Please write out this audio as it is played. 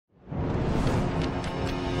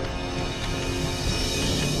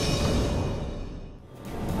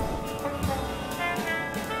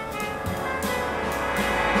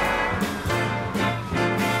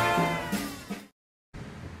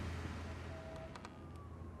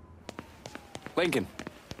Lincoln,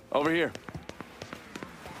 over here.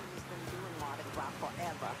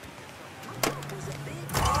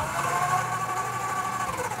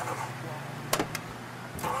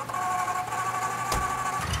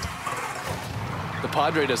 The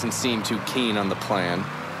Padre doesn't seem too keen on the plan.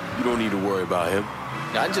 You don't need to worry about him.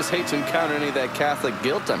 I just hate to encounter any of that Catholic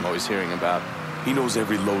guilt I'm always hearing about. He knows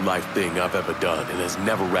every low-life thing I've ever done and has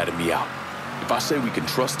never ratted me out. If I say we can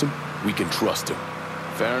trust him, we can trust him.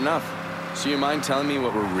 Fair enough. So you mind telling me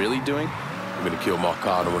what we're really doing? I'm gonna kill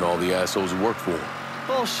Marcano and all the assholes who work for him.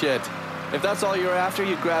 Bullshit. If that's all you're after,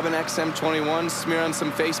 you'd grab an XM21, smear on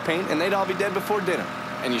some face paint, and they'd all be dead before dinner.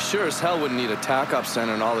 And you sure as hell wouldn't need a TAC-op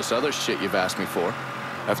center and all this other shit you've asked me for.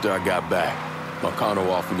 After I got back, Marcano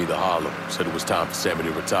offered me the hollow, said it was time for Sammy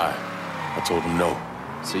to retire. I told him no.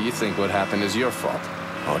 So you think what happened is your fault?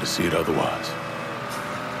 Hard to see it otherwise.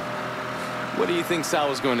 What do you think Sal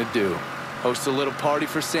was going to do? Host a little party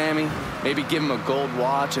for Sammy? Maybe give him a gold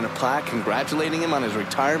watch and a plaque congratulating him on his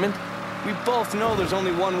retirement? We both know there's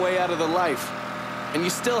only one way out of the life. And you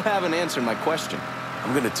still haven't answered my question.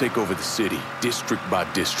 I'm gonna take over the city, district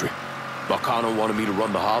by district. Marcano wanted me to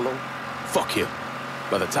run the hollow? Fuck him.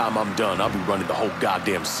 By the time I'm done, I'll be running the whole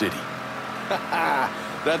goddamn city.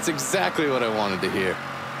 That's exactly what I wanted to hear.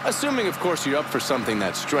 Assuming, of course, you're up for something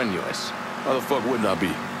that's strenuous. How the fuck wouldn't I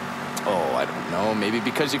be? Oh, I don't know. Maybe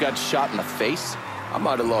because you got shot in the face? I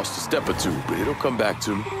might have lost a step or two, but it'll come back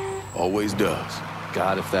to me. Always does.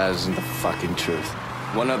 God, if that isn't the fucking truth.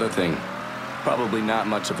 One other thing. Probably not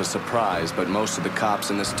much of a surprise, but most of the cops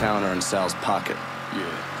in this town are in Sal's pocket.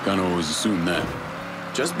 Yeah, kinda always assumed that.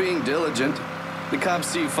 Just being diligent. The cops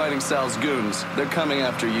see you fighting Sal's goons. They're coming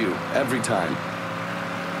after you, every time.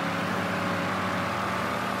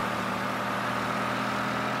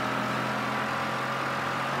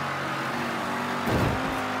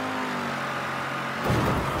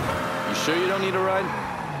 You sure you don't need a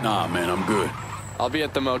ride? Nah, man, I'm good. I'll be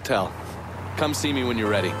at the motel. Come see me when you're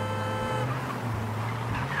ready.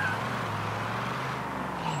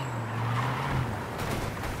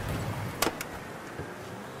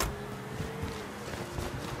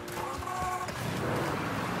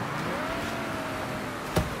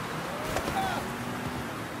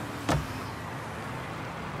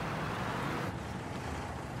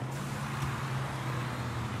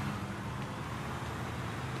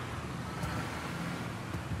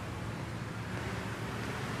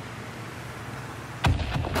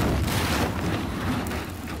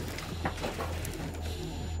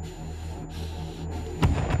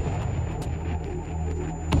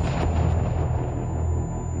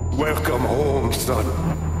 Welcome home, son.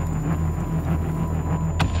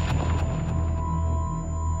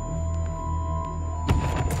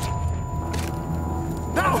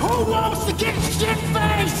 Now who wants to get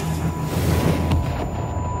shit-faced?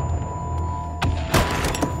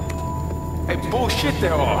 Hey, bullshit they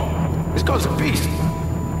are. This guy's a beast.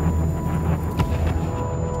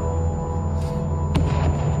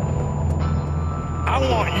 I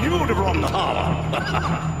want you to run the holler.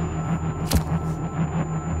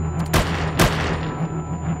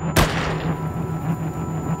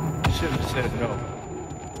 Should have said no.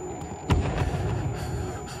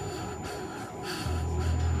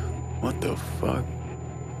 What the fuck?